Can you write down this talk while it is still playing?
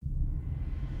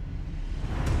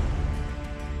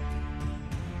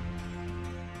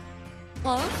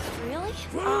Oh, really?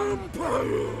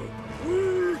 Vampire!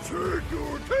 We take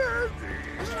your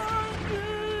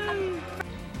candy!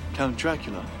 Count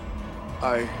Dracula.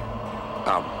 I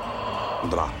am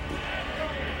Dracula.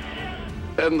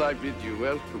 And I bid you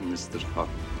welcome, Mr.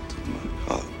 Hunt, to my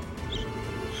house.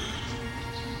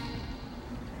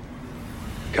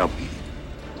 Come in.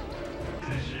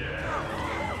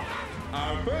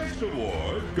 Our first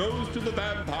award goes to the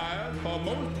vampire for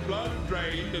most blood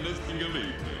drained in a single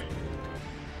evening.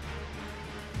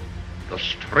 The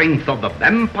strength of the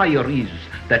vampire is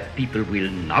that people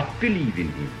will not believe in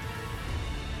him.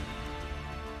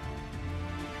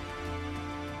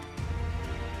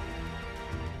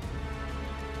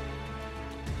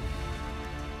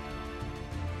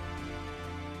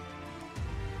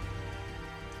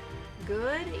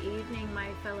 Good evening,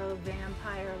 my fellow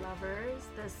vampire lovers.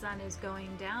 The sun is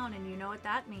going down, and you know what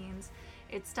that means.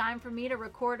 It's time for me to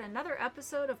record another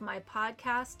episode of my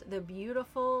podcast, The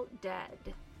Beautiful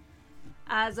Dead.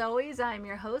 As always, I'm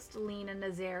your host, Lena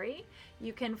Nazari.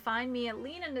 You can find me at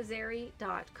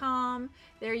lenanazari.com.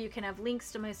 There you can have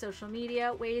links to my social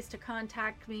media, ways to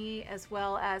contact me, as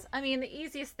well as, the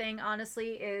easiest thing,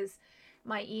 honestly, is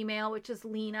my email, which is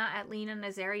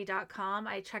lena@lenanazari.com.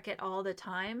 I check it all the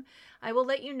time. I will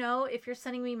let you know if you're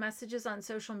sending me messages on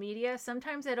social media.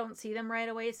 Sometimes I don't see them right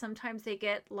away. Sometimes they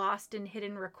get lost in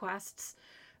hidden requests.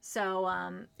 So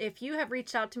if you have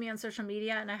reached out to me on social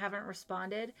media and I haven't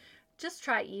responded, just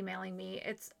try emailing me.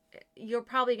 You're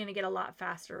probably going to get a lot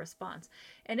faster response.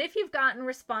 And if you've gotten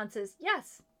responses,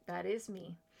 yes, that is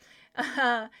me.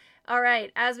 All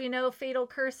right. As we know, Fatal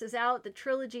Curse is out. The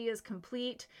trilogy is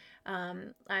complete.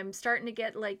 I'm starting to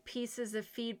get pieces of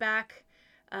feedback,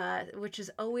 which is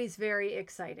always very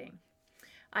exciting.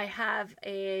 I have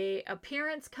a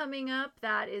appearance coming up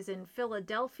that is in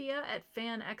Philadelphia at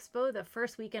Fan Expo the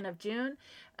first weekend of June.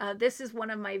 This is one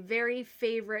of my very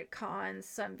favorite cons,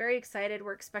 so I'm very excited.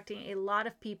 We're expecting a lot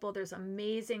of people. There's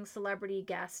amazing celebrity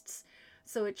guests,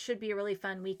 so it should be a really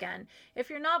fun weekend. If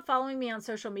you're not following me on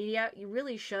social media, you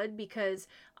really should, because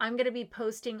I'm going to be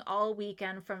posting all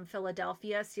weekend from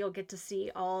Philadelphia, so you'll get to see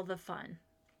all the fun.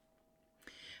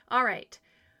 All right.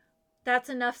 That's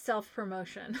enough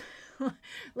self-promotion.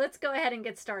 Let's go ahead and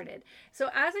get started.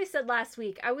 So as I said last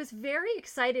week, I was very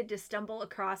excited to stumble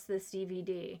across this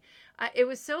DVD. It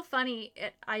was so funny.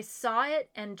 I saw it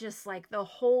and just the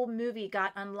whole movie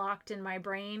got unlocked in my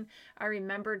brain. I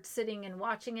remembered sitting and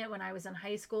watching it when I was in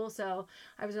high school. So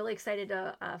I was really excited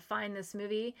to find this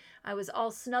movie. I was all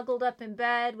snuggled up in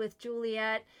bed with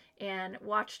Juliet and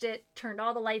watched it, turned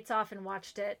all the lights off and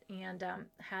watched it, and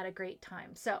had a great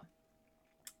time. So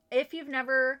if you've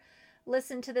never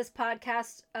listened to this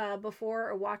podcast before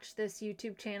or watched this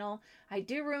YouTube channel, I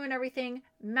do ruin everything.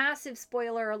 Massive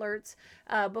spoiler alerts.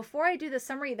 Before I do the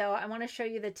summary, though, I want to show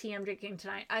you the tea I'm drinking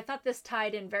tonight. I thought this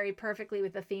tied in very perfectly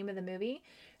with the theme of the movie.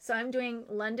 So I'm doing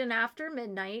London After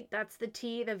Midnight. That's the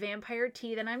tea, the vampire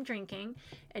tea that I'm drinking.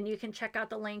 And you can check out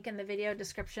the link in the video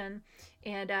description.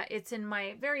 And it's in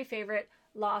my very favorite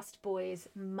Lost Boys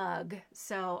mug.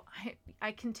 So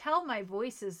I can tell my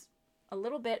voice is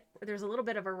there's a little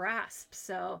bit of a rasp,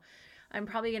 so I'm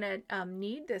probably going to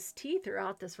need this tea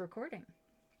throughout this recording.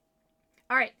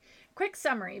 All right, quick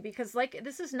summary, because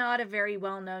this is not a very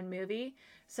well-known movie,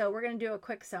 so we're going to do a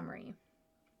quick summary.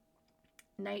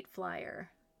 Night Flyer.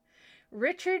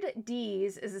 Richard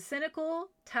Dees is a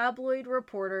cynical tabloid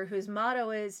reporter whose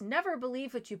motto is never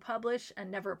believe what you publish and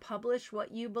never publish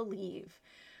what you believe.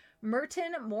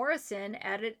 Merton Morrison,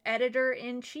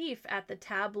 editor-in-chief at the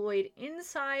tabloid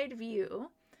Inside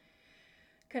View,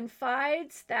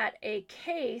 confides that a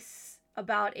case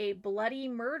about a bloody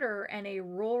murder in a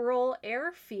rural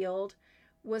airfield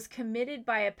was committed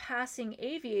by a passing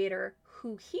aviator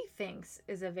who he thinks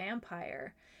is a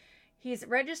vampire. He's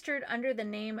registered under the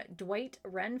name Dwight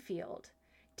Renfield.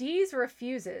 Dees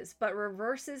refuses, but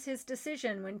reverses his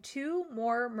decision when two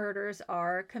more murders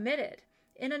are committed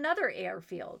in another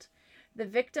airfield, the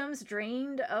victims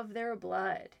drained of their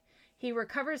blood. He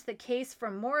recovers the case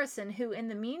from Morrison, who in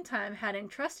the meantime had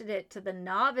entrusted it to the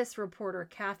novice reporter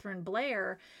Catherine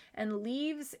Blair, and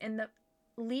leaves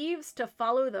to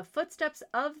follow the footsteps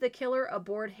of the killer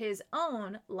aboard his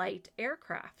own light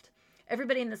aircraft.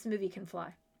 Everybody in this movie can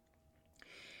fly.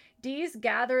 Dees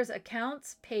gathers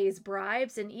accounts, pays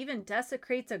bribes, and even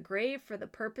desecrates a grave for the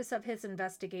purpose of his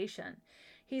investigation.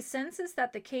 He senses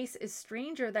that the case is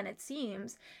stranger than it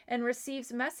seems and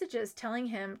receives messages telling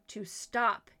him to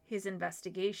stop his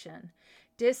investigation.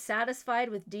 Dissatisfied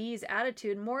with Dee's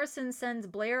attitude, Morrison sends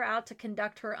Blair out to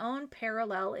conduct her own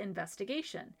parallel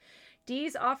investigation.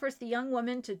 Dees offers the young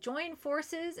woman to join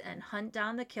forces and hunt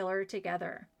down the killer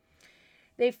together.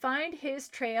 They find his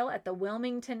trail at the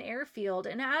Wilmington airfield,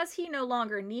 and as he no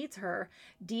longer needs her,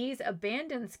 Dees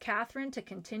abandons Catherine to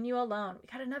continue alone. We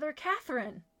got another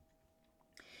Catherine.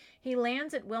 He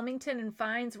lands at Wilmington and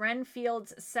finds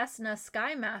Renfield's Cessna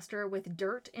Skymaster with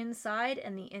dirt inside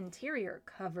and the interior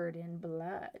covered in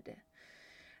blood.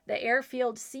 The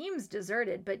airfield seems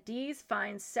deserted, but Dees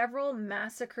finds several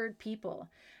massacred people.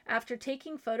 After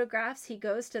taking photographs, he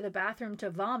goes to the bathroom to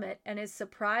vomit and is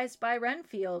surprised by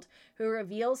Renfield, who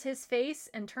reveals his face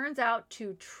and turns out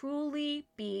to truly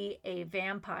be a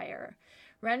vampire.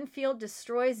 Renfield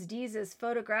destroys Dees's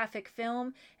photographic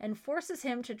film and forces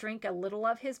him to drink a little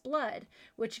of his blood,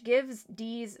 which gives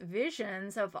Dees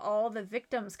visions of all the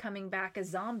victims coming back as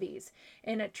zombies.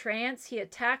 In a trance, he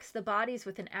attacks the bodies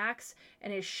with an axe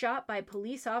and is shot by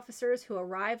police officers who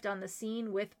arrived on the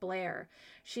scene with Blair.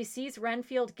 She sees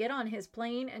Renfield get on his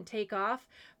plane and take off,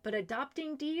 but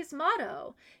adopting Dees'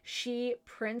 motto, she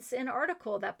prints an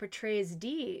article that portrays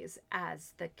Dees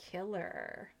as the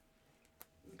killer.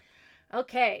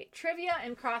 Okay, trivia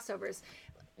and crossovers.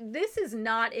 This is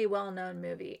not a well-known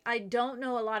movie. I don't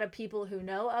know a lot of people who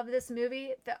know of this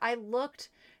movie. I looked,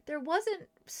 there wasn't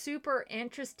super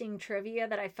interesting trivia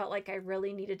that I felt like I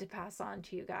really needed to pass on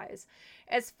to you guys.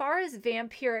 As far as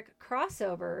vampiric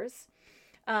crossovers,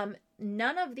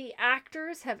 none of the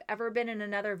actors have ever been in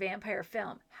another vampire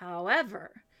film.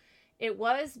 However, it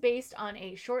was based on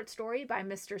a short story by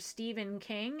Mr. Stephen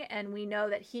King, and we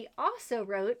know that he also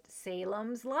wrote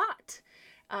Salem's Lot,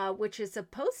 which is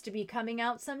supposed to be coming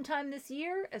out sometime this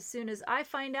year. As soon as I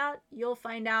find out, you'll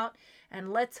find out,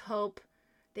 and let's hope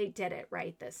they did it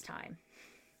right this time.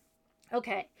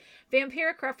 Okay,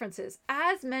 vampiric references.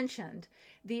 As mentioned,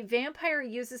 the vampire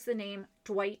uses the name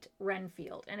Dwight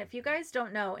Renfield. And if you guys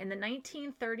don't know, in the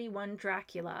 1931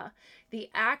 Dracula, the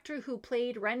actor who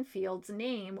played Renfield's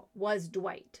name was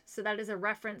Dwight. So that is a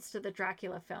reference to the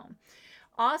Dracula film.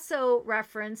 Also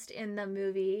referenced in the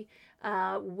movie,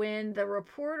 when the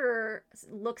reporter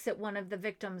looks at one of the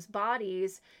victim's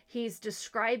bodies, he's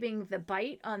describing the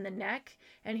bite on the neck.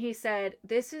 And he said,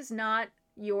 "This is not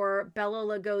your Bela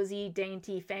Lugosi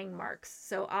dainty fang marks."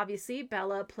 So obviously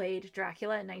Bela played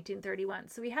Dracula in 1931.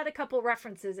 So we had a couple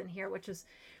references in here, which was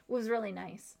really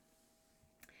nice.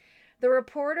 The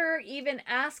reporter even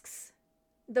asks,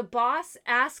 the boss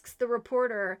asks the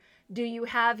reporter, "Do you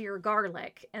have your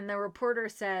garlic?" And the reporter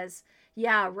says,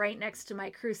 "Yeah, right next to my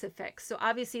crucifix." So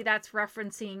obviously that's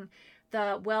referencing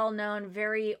the well-known,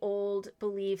 very old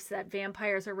beliefs that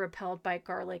vampires are repelled by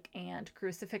garlic and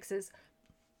crucifixes.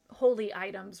 Holy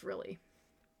items, really.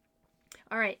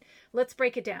 All right, let's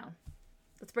break it down.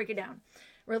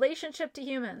 Relationship to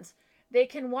humans. They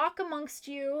can walk amongst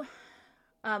you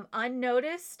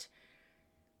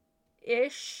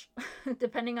unnoticed-ish,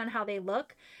 depending on how they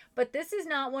look. But this is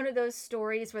not one of those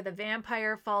stories where the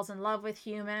vampire falls in love with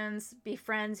humans,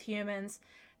 befriends humans.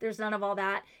 There's none of all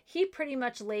that. He pretty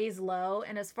much lays low,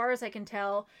 and as far as I can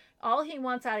tell, all he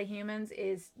wants out of humans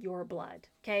is your blood,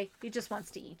 okay? He just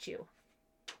wants to eat you.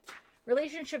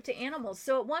 Relationship to animals.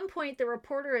 So at one point, the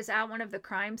reporter is at one of the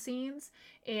crime scenes,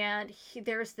 and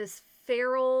there's this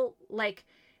feral, like,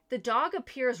 the dog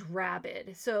appears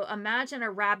rabid. So imagine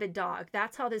a rabid dog.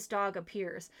 That's how this dog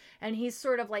appears. And he's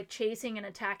sort of like chasing and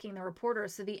attacking the reporter.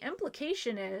 So the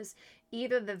implication is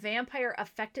either the vampire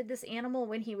affected this animal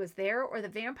when he was there, or the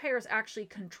vampire is actually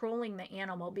controlling the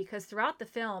animal, because throughout the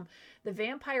film, the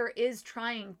vampire is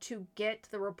trying to get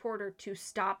the reporter to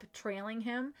stop trailing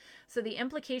him. So the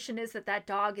implication is that that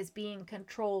dog is being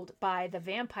controlled by the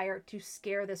vampire to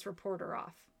scare this reporter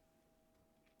off.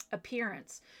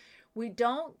 Appearance. We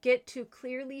don't get to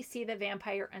clearly see the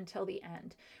vampire until the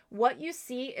end. What you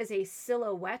see is a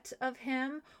silhouette of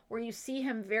him, where you see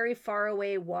him very far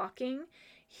away walking.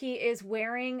 He is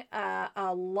wearing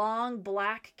a long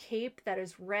black cape that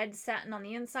is red satin on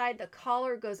the inside. The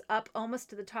collar goes up almost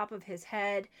to the top of his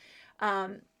head.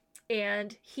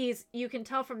 And you can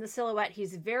tell from the silhouette,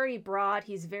 he's very broad,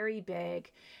 he's very big.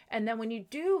 And then when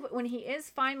he is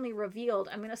finally revealed,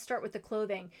 I'm going to start with the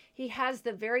clothing. He has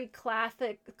the very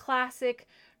classic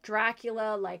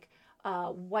Dracula, like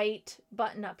white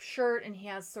button-up shirt, and he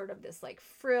has sort of this like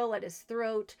frill at his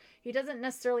throat. He doesn't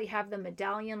necessarily have the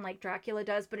medallion like Dracula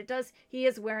does, but he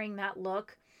is wearing that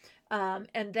look.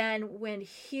 And then when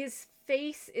his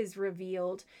face is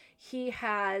revealed, he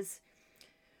has...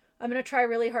 I'm going to try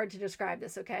really hard to describe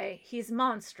this, okay? He's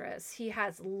monstrous. He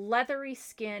has leathery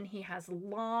skin. He has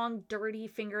long, dirty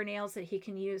fingernails that he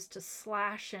can use to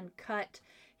slash and cut.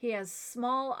 He has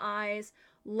small eyes,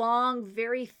 long,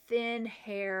 very thin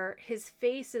hair. His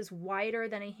face is wider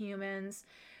than a human's.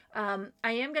 I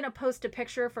am going to post a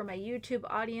picture for my YouTube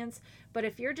audience, but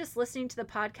if you're just listening to the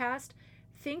podcast,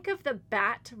 think of the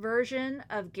bat version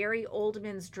of Gary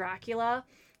Oldman's Dracula,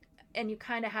 and you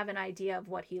kind of have an idea of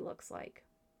what he looks like.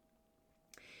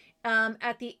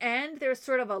 At the end, there's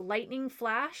sort of a lightning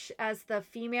flash as the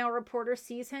female reporter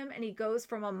sees him, and he goes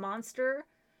from a monster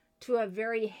to a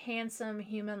very handsome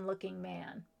human-looking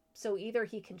man. So either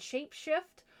he can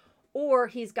shapeshift, or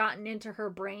he's gotten into her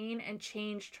brain and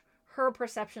changed her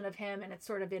perception of him, and it's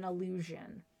sort of an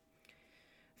illusion.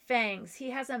 Fangs.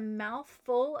 He has a mouth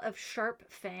full of sharp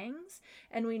fangs,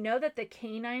 and we know that the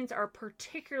canines are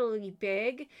particularly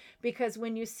big because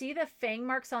when you see the fang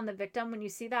marks on the victim, when you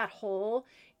see that hole,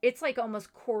 it's like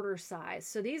almost quarter size.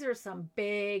 So these are some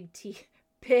big teeth,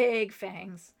 big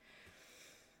fangs.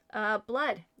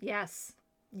 Blood. Yes.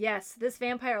 Yes, this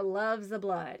vampire loves the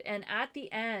blood. And at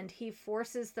the end, he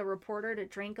forces the reporter to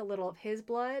drink a little of his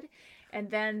blood.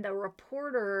 And then the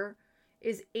reporter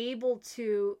is able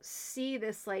to see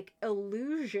this like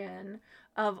illusion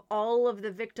of all of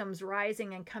the victims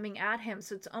rising and coming at him.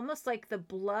 So it's almost like the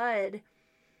blood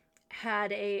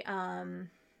had a,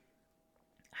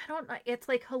 I don't know. It's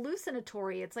like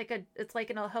hallucinatory. It's like a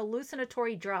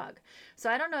hallucinatory drug.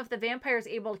 So I don't know if the vampire is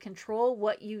able to control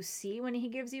what you see when he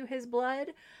gives you his blood,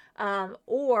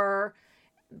 or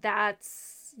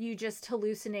that's you just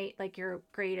hallucinate like your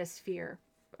greatest fear.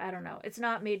 I don't know. It's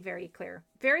not made very clear.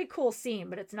 Very cool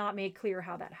scene, but it's not made clear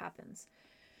how that happens.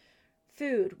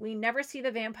 Food. We never see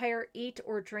the vampire eat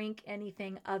or drink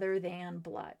anything other than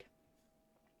blood.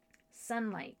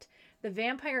 Sunlight. The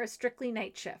vampire is strictly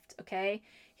night shift, okay?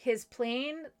 His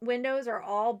plane windows are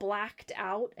all blacked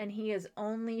out, and he is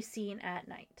only seen at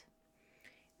night.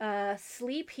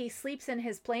 Sleep. He sleeps in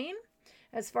his plane,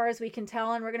 as far as we can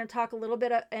tell, and we're going to talk a little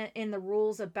bit in the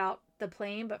rules about the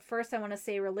plane, but first I want to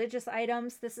say religious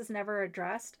items. This is never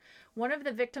addressed. One of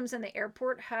the victims in the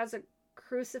airport has a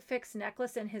crucifix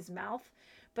necklace in his mouth,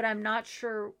 but I'm not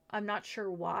sure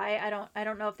why. I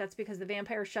don't know if that's because the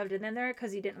vampire shoved it in there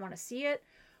because he didn't want to see it.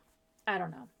 I don't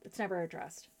know. It's never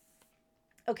addressed.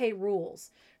 Okay,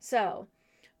 rules. So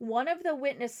one of the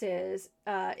witnesses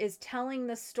is telling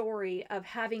the story of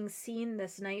having seen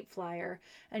this night flyer,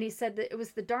 and he said that it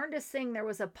was the darndest thing. There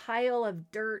was a pile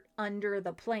of dirt under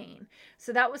the plane.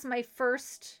 So that was my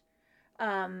first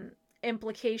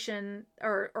implication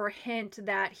or hint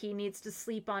that he needs to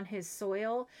sleep on his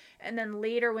soil. And then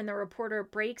later when the reporter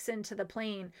breaks into the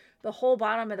plane, the whole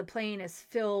bottom of the plane is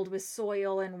filled with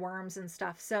soil and worms and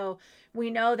stuff. So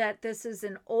we know that this is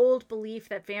an old belief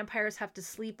that vampires have to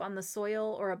sleep on the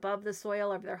soil or above the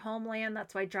soil of their homeland.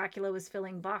 That's why Dracula was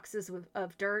filling boxes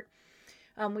of dirt.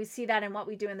 We see that in What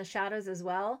We Do in the Shadows as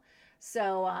well.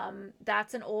 So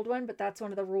that's an old one, but that's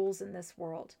one of the rules in this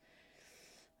world.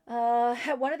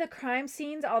 At one of the crime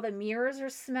scenes, all the mirrors are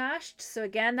smashed. So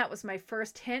again, that was my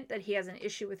first hint that he has an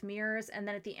issue with mirrors. And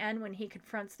then at the end, when he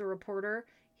confronts the reporter,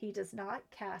 he does not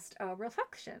cast a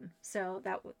reflection. So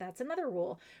that's another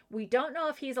rule. We don't know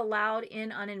if he's allowed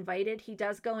in uninvited. He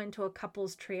does go into a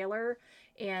couple's trailer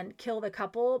and kill the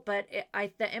couple, but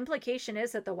the implication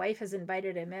is that the wife has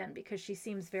invited him in because she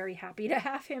seems very happy to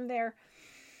have him there.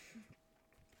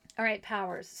 All right,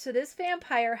 powers. So this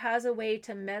vampire has a way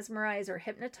to mesmerize or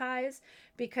hypnotize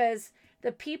because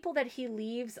the people that he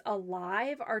leaves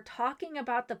alive are talking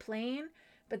about the plane,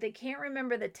 but they can't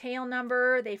remember the tail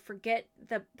number. They forget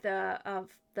the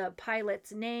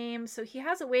pilot's name. So he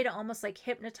has a way to almost like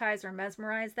hypnotize or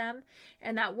mesmerize them.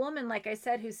 And that woman, like I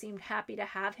said, who seemed happy to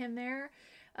have him there,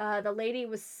 the lady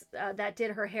was that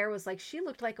did her hair was like, she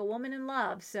looked like a woman in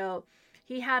love. So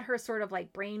he had her sort of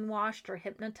like brainwashed or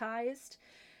hypnotized.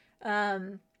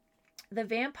 The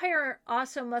vampire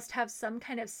also must have some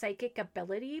kind of psychic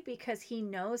ability because he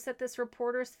knows that this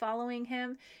reporter's following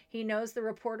him. He knows the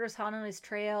reporter's hot on his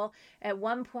trail. At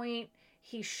one point,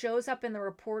 he shows up in the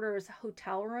reporter's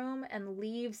hotel room and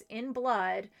leaves in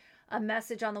blood a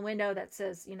message on the window that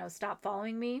says, stop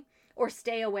following me or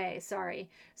stay away. Sorry.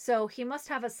 So he must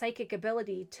have a psychic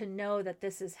ability to know that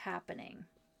this is happening.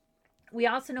 We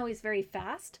also know he's very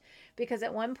fast because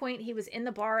at one point he was in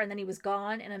the bar and then he was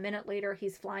gone. And a minute later,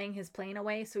 he's flying his plane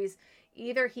away. So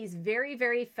he's very,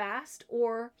 very fast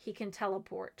or he can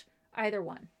teleport. Either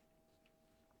one.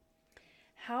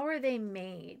 How are they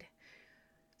made?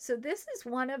 So this is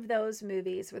one of those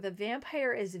movies where the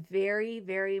vampire is very,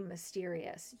 very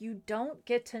mysterious. You don't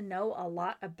get to know a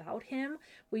lot about him.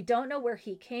 We don't know where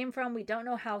he came from. We don't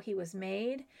know how he was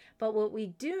made. But what we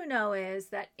do know is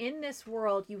that in this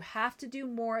world, you have to do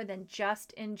more than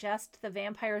just ingest the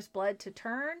vampire's blood to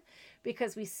turn,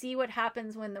 because we see what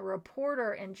happens when the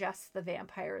reporter ingests the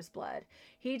vampire's blood.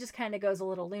 He just kind of goes a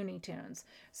little Looney Tunes.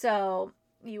 So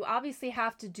you obviously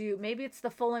have to do, maybe it's the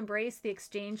full embrace, the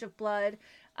exchange of blood.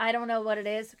 I don't know what it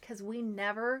is, because we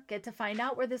never get to find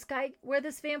out where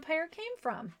this vampire came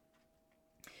from.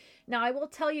 Now, I will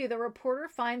tell you, the reporter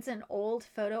finds an old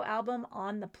photo album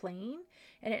on the plane,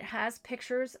 and it has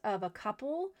pictures of a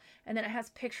couple, and then it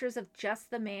has pictures of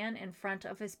just the man in front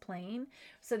of his plane.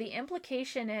 So the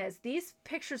implication is these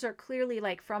pictures are clearly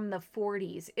like from the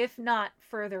 40s, if not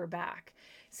further back.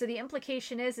 So the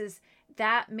implication is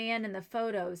that man in the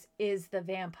photos is the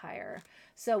vampire.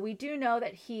 So we do know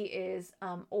that he is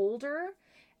older.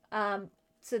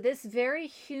 So this very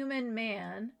human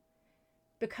man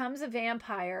becomes a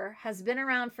vampire, has been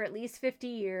around for at least 50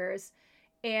 years,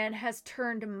 and has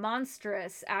turned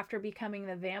monstrous after becoming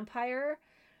the vampire.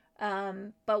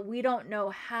 But we don't know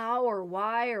how or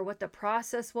why or what the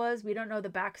process was. We don't know the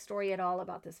backstory at all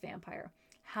about this vampire.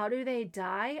 How do they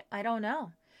die? I don't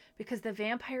know, because the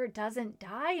vampire doesn't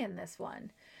die in this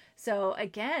one. So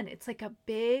again, it's like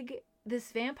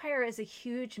this vampire is a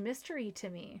huge mystery to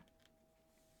me.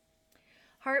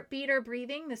 Heartbeat or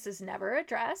breathing, this is never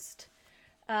addressed.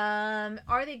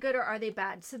 Are they good or are they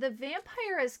bad? So the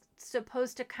vampire is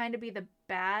supposed to kind of be the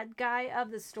bad guy of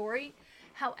the story.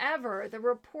 However, the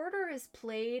reporter is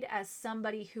played as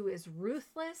somebody who is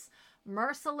ruthless,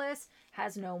 merciless,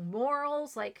 has no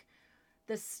morals. Like,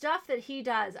 the stuff that he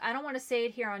does, I don't want to say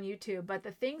it here on YouTube, but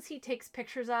the things he takes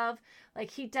pictures of,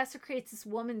 like he desecrates this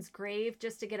woman's grave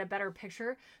just to get a better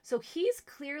picture. So he's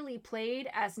clearly played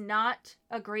as not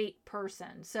a great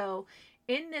person. So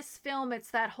in this film,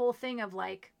 it's that whole thing of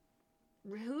like,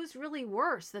 who's really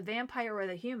worse, the vampire or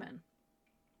the human?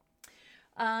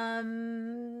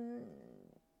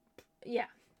 Yeah,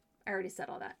 I already said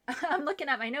all that. I'm looking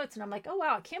at my notes and I'm like, oh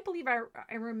wow, I can't believe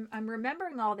I'm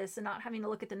remembering all this and not having to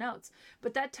look at the notes.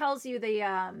 But that tells you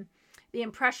the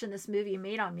impression this movie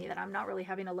made on me, that I'm not really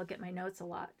having to look at my notes a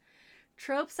lot.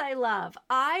 Tropes I love.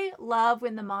 I love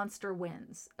when the monster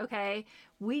wins. Okay,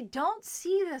 we don't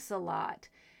see this a lot.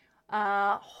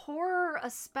 Horror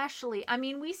especially. I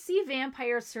mean, we see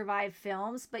vampires survive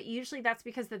films, but usually that's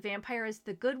because the vampire is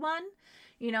the good one,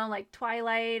 you know, like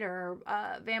Twilight or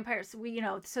vampires.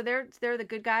 So they're the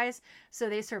good guys, so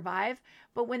they survive.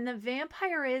 But when the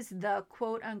vampire is the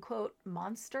quote unquote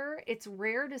monster, it's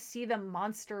rare to see the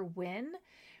monster win.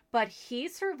 But he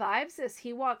survives this.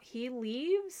 He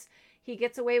leaves. He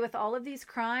gets away with all of these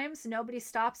crimes. Nobody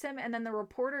stops him, and then the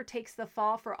reporter takes the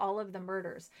fall for all of the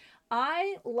murders.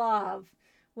 I love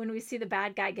when we see the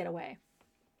bad guy get away.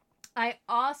 I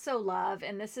also love,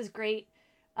 and this is great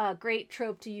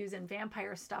trope to use in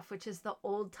vampire stuff, which is the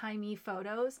old-timey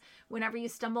photos. Whenever you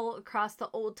stumble across the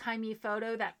old-timey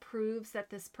photo that proves that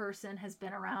this person has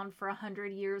been around for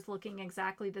 100 years looking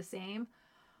exactly the same,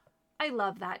 I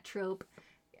love that trope.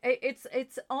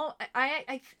 It's all,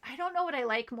 I don't know what I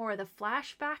like more, the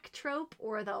flashback trope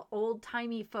or the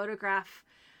old-timey photograph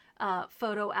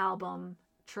photo album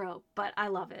trope, but I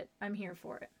love it. I'm here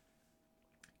for it.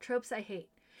 Tropes I hate.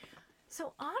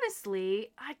 So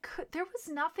honestly, there was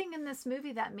nothing in this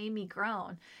movie that made me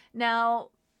groan. Now,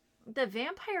 the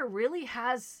vampire really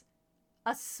has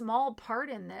a small part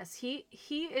in this. He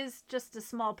is just a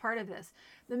small part of this.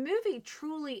 The movie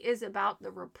truly is about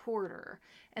the reporter,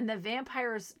 and the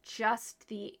vampire's just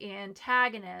the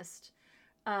antagonist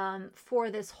for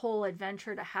this whole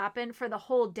adventure to happen, for the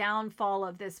whole downfall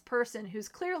of this person who's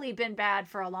clearly been bad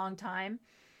for a long time.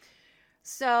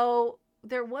 So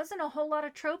there wasn't a whole lot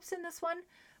of tropes in this one,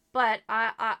 but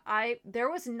there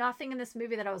was nothing in this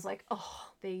movie that I was like, oh,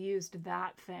 they used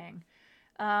that thing.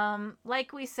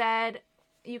 Like we said,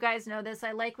 you guys know this,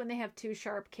 I like when they have two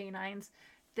sharp canines.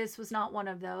 This was not one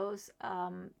of those,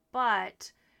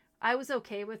 but I was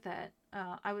okay with it.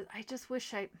 I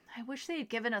wish they had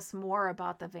given us more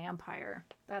about the vampire.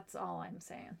 That's all I'm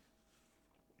saying.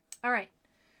 All right,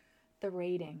 the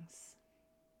ratings.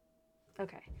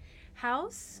 Okay, how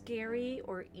scary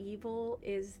or evil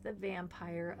is the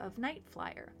vampire of Night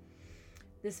Flyer?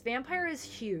 This vampire is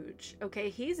huge. Okay,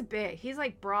 he's big. He's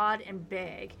like broad and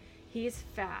big. He's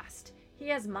fast. He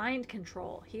has mind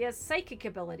control. He has psychic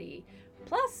ability.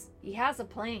 Plus, he has a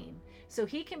plane. So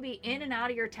he can be in and out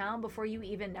of your town before you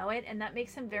even know it. And that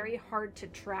makes him very hard to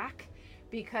track,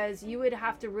 because you would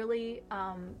have to really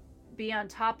be on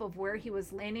top of where he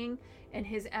was landing and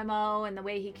his MO and the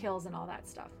way he kills and all that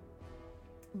stuff.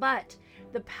 But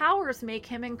the powers make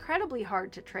him incredibly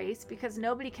hard to trace, because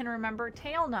nobody can remember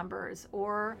tail numbers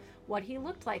or what he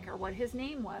looked like or what his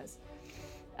name was.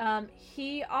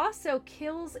 He also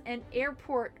kills an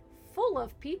airport full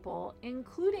of people,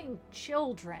 including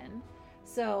children.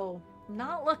 So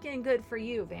not looking good for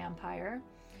you, vampire.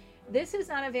 This is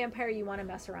not a vampire you want to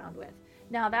mess around with.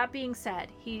 Now, that being said,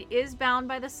 he is bound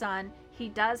by the sun. He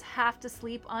does have to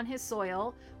sleep on his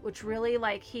soil, which really,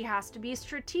 like, he has to be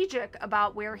strategic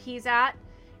about where he's at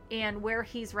and where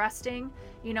he's resting.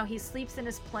 You know, he sleeps in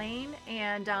his plane,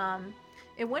 and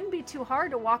it wouldn't be too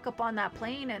hard to walk up on that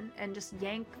plane and just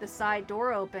yank the side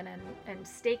door open and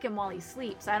stake him while he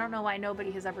sleeps. I don't know why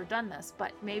nobody has ever done this,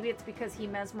 but maybe it's because he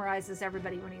mesmerizes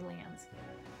everybody when he lands.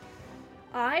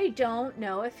 I don't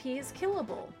know if he is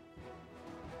killable.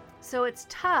 So it's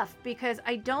tough because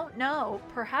I don't know.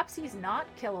 Perhaps he's not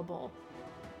killable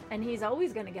and he's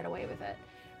always going to get away with it.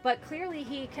 But clearly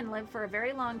he can live for a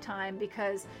very long time,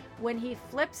 because when he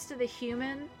flips to the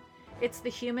human, it's the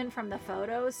human from the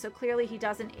photos. So clearly he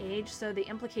doesn't age. So the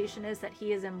implication is that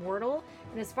he is immortal.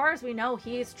 And as far as we know,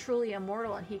 he is truly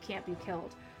immortal and he can't be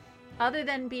killed other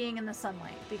than being in the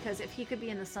sunlight, because if he could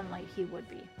be in the sunlight, he would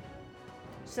be.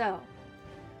 So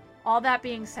all that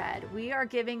being said, we are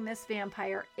giving this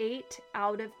vampire 8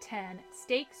 out of 10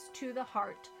 stakes to the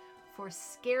heart for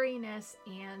scariness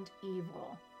and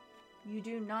evil. You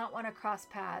do not want to cross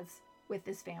paths with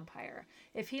this vampire.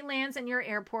 If he lands in your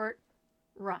airport,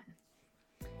 run.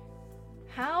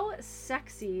 How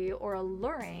sexy or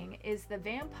alluring is the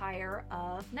vampire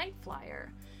of Night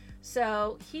Flier?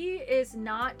 So he is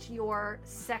not your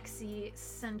sexy,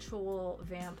 sensual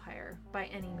vampire by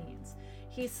any means.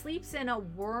 He sleeps in a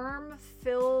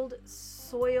worm-filled,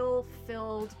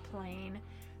 soil-filled plane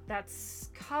that's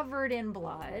covered in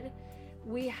blood.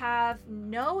 We have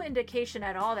no indication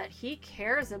at all that he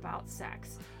cares about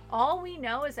sex. All we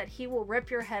know is that he will rip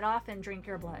your head off and drink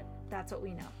your blood. That's what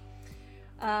we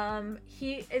know.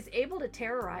 He is able to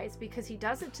terrorize because he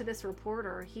does it to this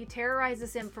reporter. He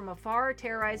terrorizes him from afar,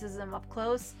 terrorizes him up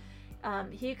close.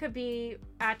 He could be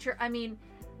at your... I mean,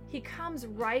 he comes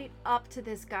right up to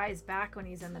this guy's back when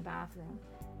he's in the bathroom.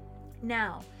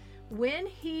 Now, when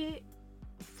he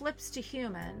flips to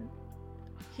human,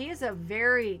 he is a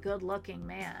very good-looking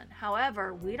man.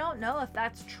 However, we don't know if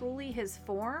that's truly his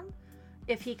form,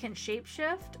 if he can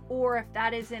shapeshift, or if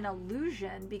that is an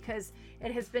illusion, because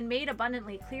it has been made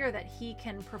abundantly clear that he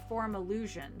can perform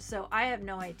illusion. So I have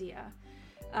no idea.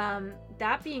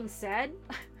 That being said,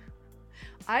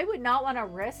 I would not want to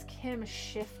risk him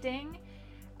shifting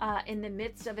in the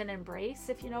midst of an embrace,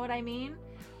 if you know what I mean,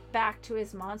 back to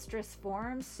his monstrous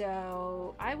form.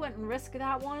 So I wouldn't risk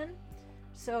that one.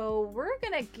 So we're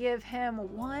going to give him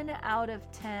 1 out of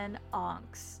 10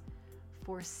 onks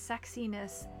for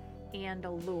sexiness and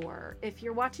allure. If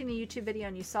you're watching the YouTube video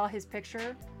and you saw his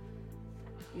picture,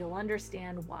 you'll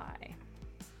understand why.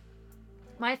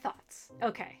 My thoughts.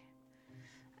 Okay.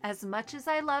 As much as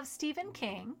I love Stephen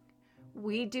King,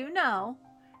 we do know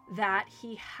that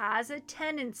he has a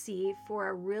tendency for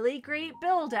a really great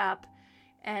build-up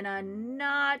and a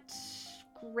not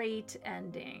great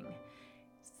ending.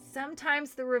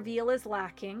 Sometimes the reveal is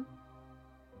lacking.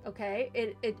 Okay,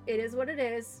 it is what it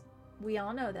is. We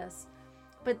all know this.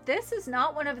 But this is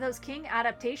not one of those King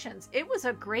adaptations. It was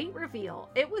a great reveal.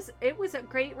 It was a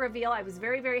great reveal. I was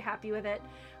very, very happy with it.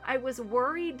 I was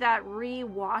worried that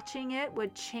re-watching it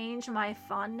would change my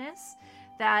fondness,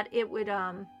 that it would,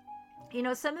 you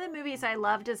know, some of the movies I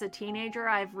loved as a teenager,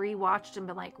 I've re-watched and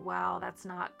been like, wow, that's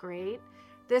not great.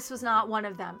 This was not one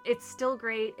of them. It's still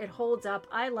great. It holds up.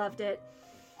 I loved it.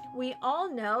 We all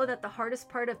know that the hardest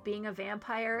part of being a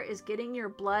vampire is getting your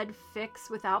blood fixed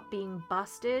without being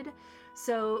busted.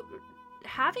 So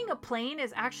having a plane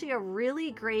is actually a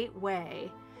really great way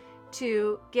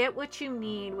to get what you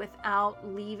need without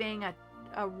leaving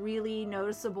a really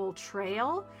noticeable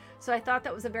trail. So I thought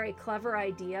that was a very clever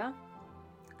idea.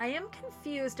 I am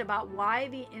confused about why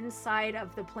the inside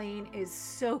of the plane is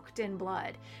soaked in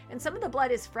blood. And some of the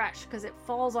blood is fresh because it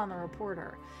falls on the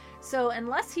reporter. So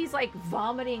unless he's like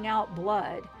vomiting out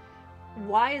blood,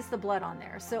 why is the blood on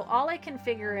there? So all I can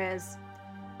figure is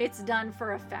it's done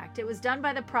for effect. It was done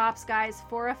by the props guys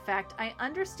for effect. I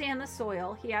understand the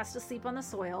soil. He has to sleep on the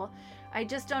soil. I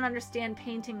just don't understand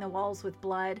painting the walls with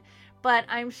blood. But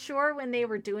I'm sure when they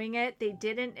were doing it, they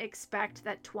didn't expect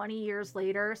that 20 years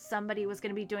later, somebody was going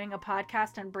to be doing a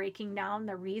podcast and breaking down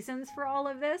the reasons for all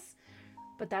of this.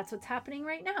 But that's what's happening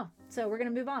right now. So we're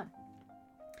going to move on.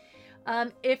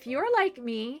 If you're like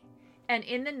me and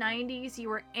in the 90s, you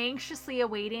were anxiously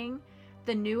awaiting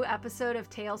the new episode of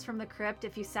Tales from the Crypt,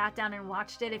 if you sat down and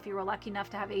watched it, if you were lucky enough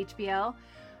to have HBO,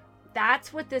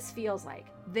 that's what this feels like.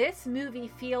 This movie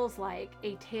feels like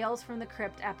a Tales from the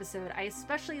Crypt episode. I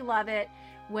especially love it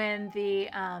when the,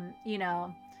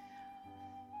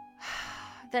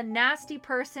 the nasty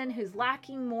person who's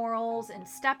lacking morals and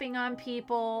stepping on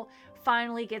people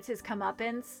finally gets his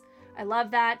comeuppance. I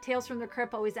love that. Tales from the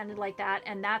Crypt always ended like that,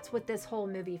 and that's what this whole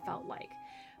movie felt like.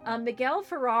 Miguel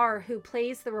Ferrer, who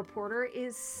plays the reporter,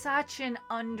 is such an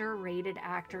underrated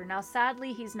actor. Now,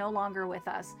 sadly, he's no longer with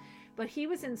us, but he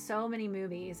was in so many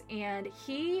movies, and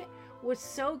he was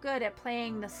so good at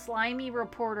playing the slimy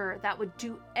reporter that would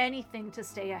do anything to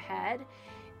stay ahead,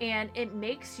 and it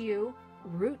makes you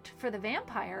root for the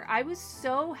vampire. I was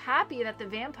so happy that the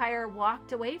vampire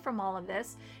walked away from all of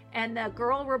this, and the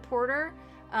girl reporter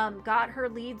got her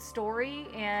lead story,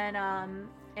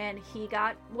 and he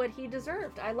got what he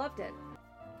deserved. I loved it.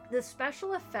 The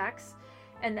special effects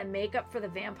and the makeup for the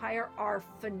vampire are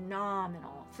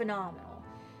phenomenal.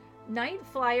 Night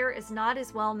Flier is not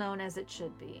as well known as it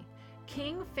should be.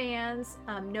 King fans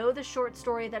know the short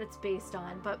story that it's based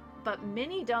on, but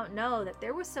many don't know that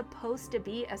there was supposed to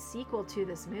be a sequel to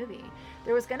this movie.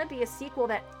 There was going to be a sequel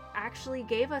that actually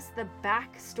gave us the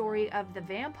backstory of the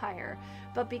vampire,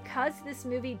 but because this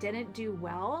movie didn't do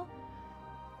well,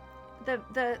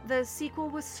 the sequel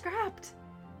was scrapped.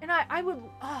 And I would,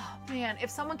 oh man, if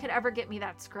someone could ever get me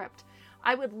that script,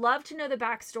 I would love to know the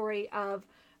backstory of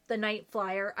the Night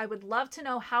Flier. I would love to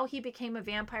know how he became a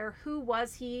vampire. Who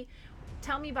was he?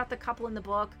 Tell me about the couple in the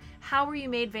book. How were you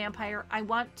made vampire? I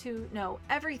want to know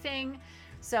everything.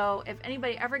 So if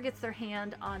anybody ever gets their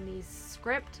hand on the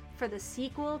script for the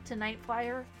sequel to Night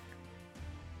Flier,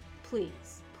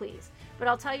 please. But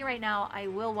I'll tell you right now, I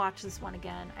will watch this one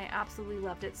again. I absolutely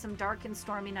loved it. Some dark and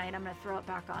stormy night, I'm going to throw it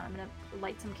back on. I'm going to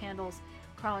light some candles,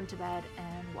 crawl into bed,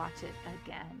 and watch it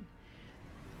again.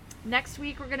 Next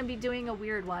week, we're going to be doing a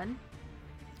weird one.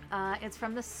 It's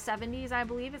from the 70s, I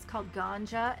believe. It's called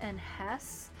Ganja and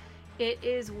Hess. It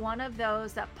is one of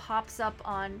those that pops up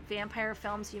on vampire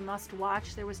films you must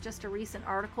watch. There was just a recent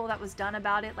article that was done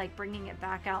about it, like bringing it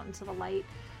back out into the light.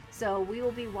 So we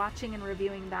will be watching and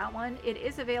reviewing that one. It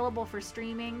is available for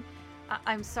streaming.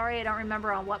 I'm sorry I don't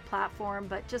remember on what platform,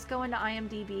 but just go into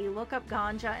IMDb, look up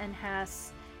Ganja and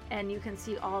Hess, and you can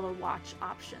see all the watch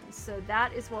options. So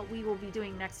that is what we will be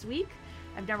doing next week.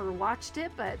 I've never watched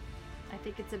it, but I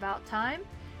think it's about time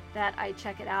that I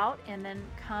check it out and then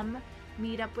come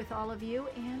meet up with all of you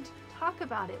and talk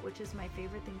about it, which is my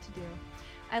favorite thing to do.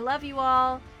 I love you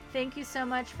all. Thank you so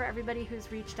much for everybody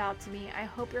who's reached out to me. I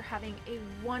hope you're having a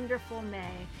wonderful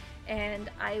May,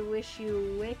 and I wish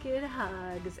you wicked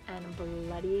hugs and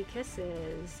bloody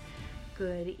kisses.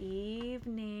 Good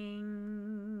evening.